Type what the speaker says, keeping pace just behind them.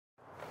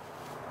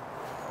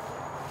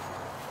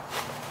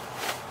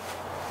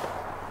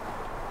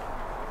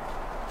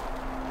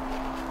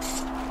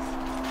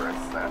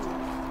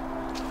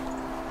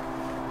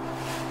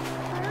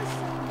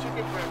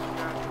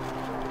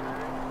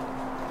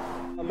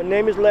My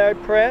name is Larry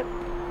Pratt,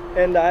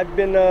 and I've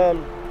been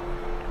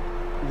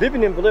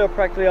living in Vallejo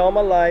practically all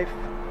my life.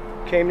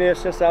 Came there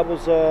since I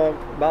was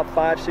about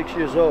 5-6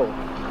 years old.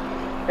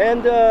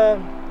 And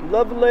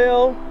love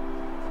Vallejo,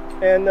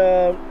 and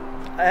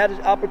I had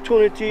an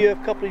opportunity a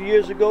couple of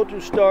years ago to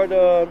start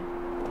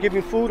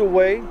giving food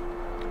away.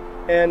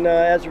 And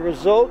as a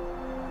result,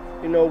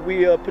 you know,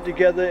 we put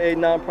together a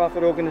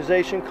nonprofit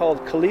organization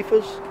called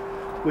CALIFAS,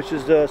 which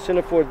is the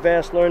Center for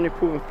Advanced Learning,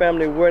 Improving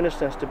Family Awareness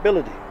and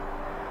Stability.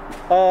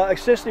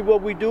 Essentially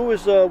what we do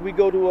is we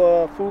go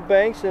to food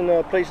banks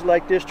and places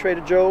like this,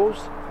 Trader Joe's,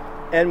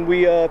 and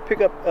we pick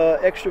up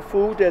extra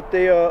food that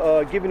they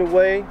are giving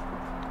away,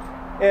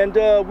 and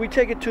we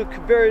take it to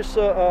various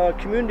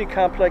community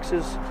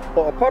complexes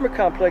or apartment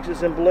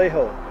complexes in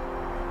Vallejo,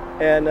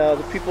 and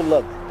the people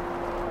love it.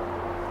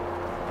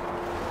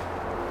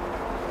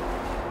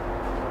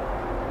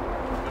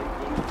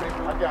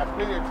 I got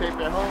plenty of tape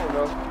at home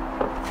though.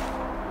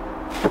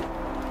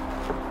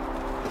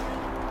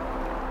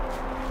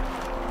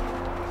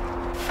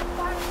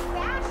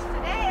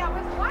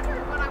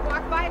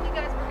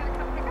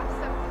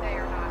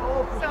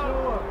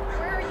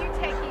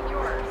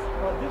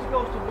 This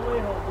goes to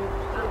Vallejo.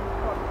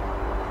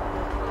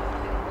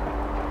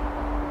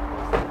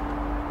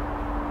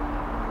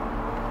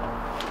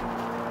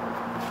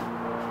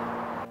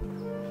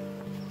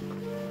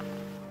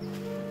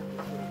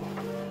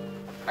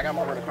 I got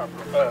my running car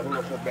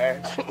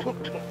bags.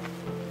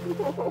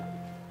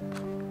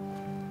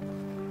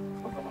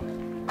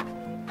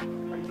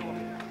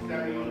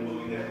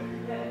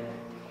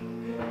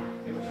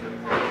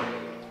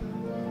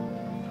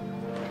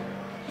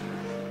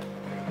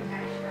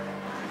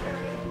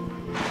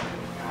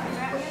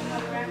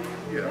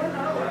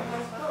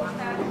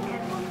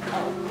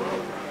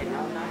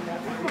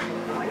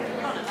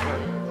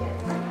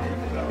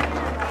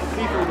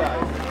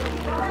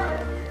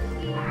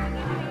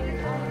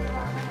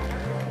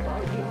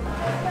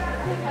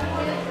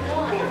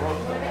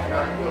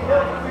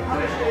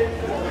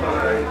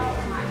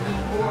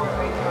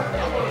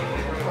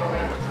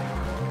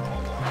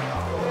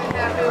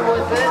 Happy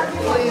with it,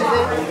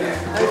 pleasing.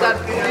 I've got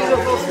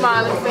beautiful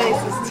smiling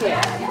faces too.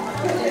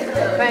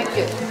 Thank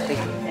you.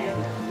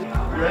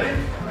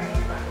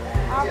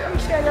 I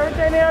appreciate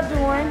everything they're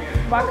doing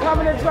by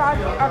coming into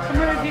our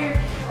community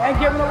and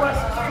giving us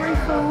free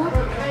food.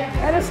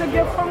 And it's a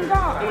gift from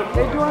God.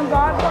 They're doing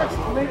God's work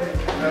for me.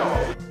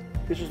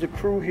 This is the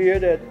crew here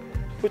that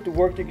put the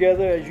work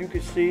together, as you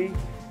can see.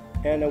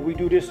 And we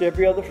do this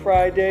every other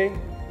Friday.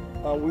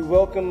 We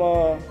welcome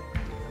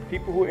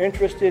people who are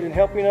interested in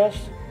helping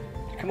us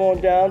to come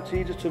on down to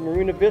either to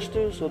Marina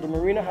Vistas or the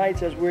Marina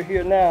Heights, as we're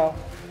here now,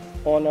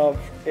 on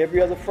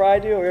every other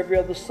Friday or every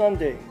other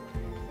Sunday,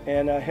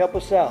 and help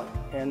us out.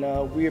 And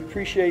we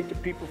appreciate the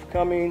people for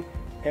coming,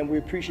 and we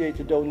appreciate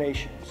the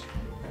donations.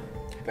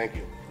 Thank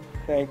you.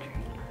 Thank you.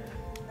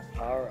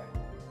 All right.